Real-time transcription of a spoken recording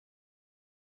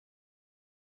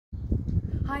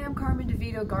Hi, I'm Carmen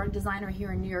DeVito, garden designer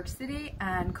here in New York City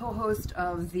and co-host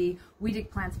of the We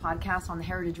Dig Plants podcast on the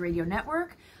Heritage Radio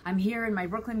Network. I'm here in my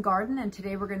Brooklyn garden and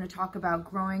today we're going to talk about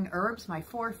growing herbs, my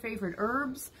 4 favorite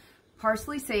herbs: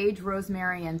 parsley, sage,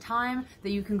 rosemary, and thyme that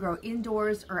you can grow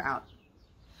indoors or out.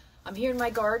 I'm here in my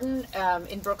garden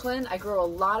in Brooklyn. I grow a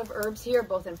lot of herbs here,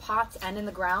 both in pots and in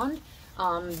the ground.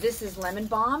 This is lemon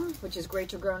balm, which is great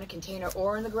to grow in a container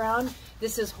or in the ground.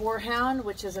 This is horehound,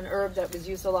 which is an herb that was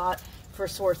used a lot for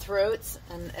sore throats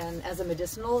and as a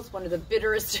medicinal. It's one of the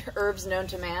bitterest herbs known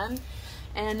to man.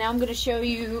 And now I'm going to show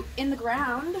you in the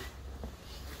ground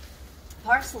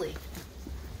parsley.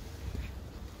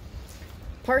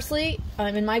 Parsley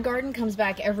in my garden comes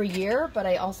back every year, but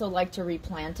I also like to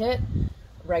replant it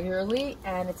regularly,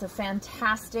 and it's a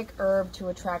fantastic herb to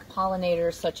attract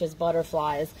pollinators such as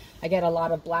butterflies. I get a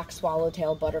lot of black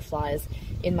swallowtail butterflies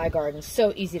in my garden.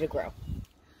 So easy to grow.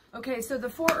 Okay, so the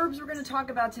 4 herbs we're going to talk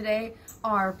about today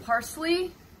are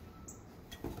parsley,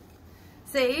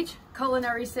 sage,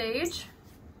 culinary sage,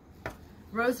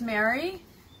 rosemary,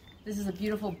 this is a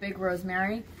beautiful big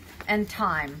rosemary, and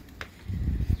thyme.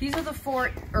 These are the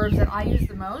 4 herbs that I use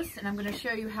the most, and I'm going to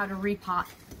show you how to repot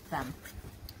them.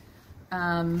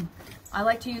 I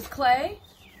like to use clay,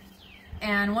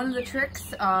 and one of the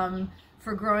tricks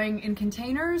for growing in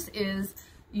containers is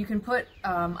you can put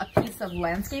a piece of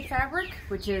landscape fabric,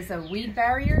 which is a weed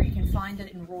barrier. You can find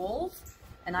it in rolls,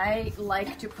 and I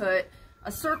like to put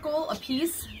a circle, a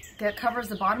piece that covers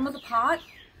the bottom of the pot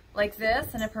like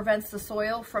this, and it prevents the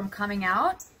soil from coming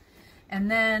out.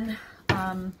 And then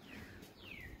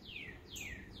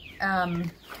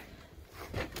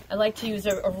I like to use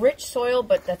a rich soil,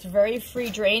 but that's very free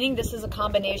draining. This is a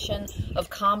combination of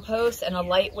compost and a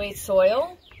lightweight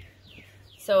soil.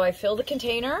 So I fill the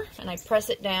container and I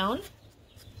press it down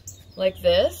like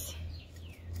this.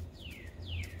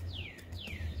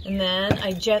 And then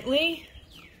I gently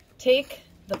take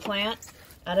the plant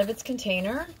out of its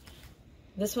container.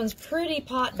 This one's pretty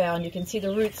pot bound. You can see the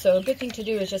roots. So a good thing to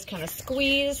do is just kind of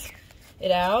squeeze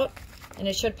it out, and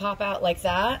it should pop out like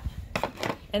that.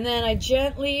 And then I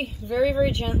gently, very, very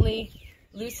gently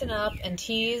loosen up and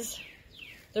tease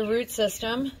the root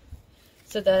system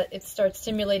so that it starts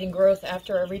stimulating growth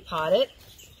after I repot it.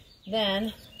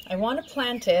 Then I want to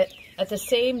plant it at the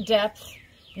same depth,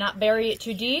 not bury it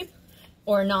too deep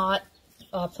or not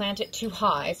plant it too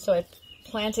high. So I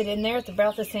plant it in there at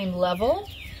about the same level,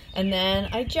 and then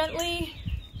I gently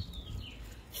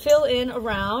fill in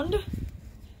around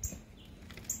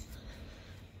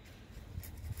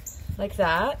like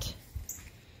that,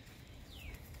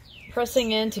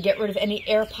 pressing in to get rid of any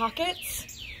air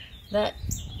pockets that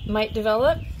might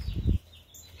develop.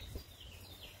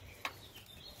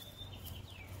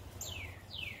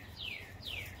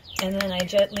 And then I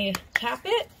gently tap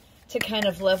it to kind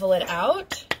of level it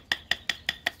out.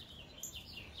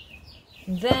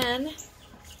 Then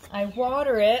I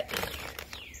water it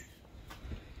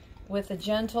with a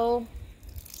gentle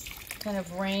kind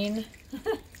of rain.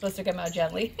 It's supposed to come out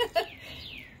gently.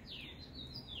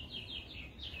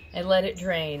 And let it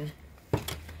drain.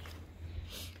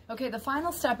 Okay, the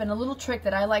final step and a little trick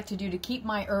that I like to do to keep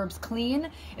my herbs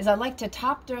clean is I like to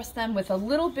top dress them with a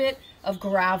little bit of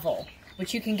gravel,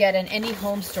 which you can get in any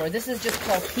home store. This is just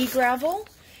called pea gravel,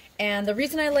 and the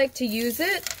reason I like to use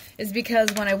it is because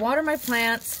when I water my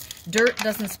plants, dirt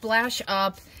doesn't splash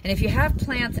up, and if you have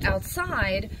plants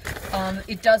outside,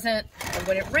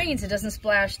 when it rains, it doesn't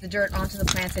splash the dirt onto the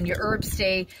plants, and your herbs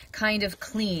stay kind of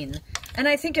clean. And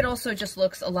I think it also just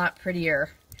looks a lot prettier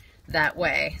that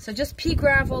way. So just pea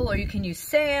gravel, or you can use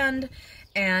sand,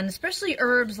 and especially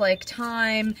herbs like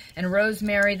thyme and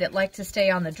rosemary that like to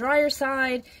stay on the drier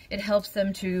side, it helps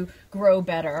them to grow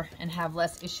better and have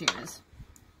less issues.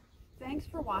 Thanks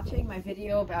for watching my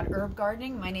video about herb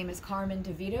gardening. My name is Carmen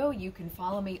DeVito. You can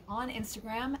follow me on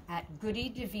Instagram at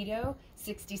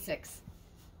GoodyDeVito66.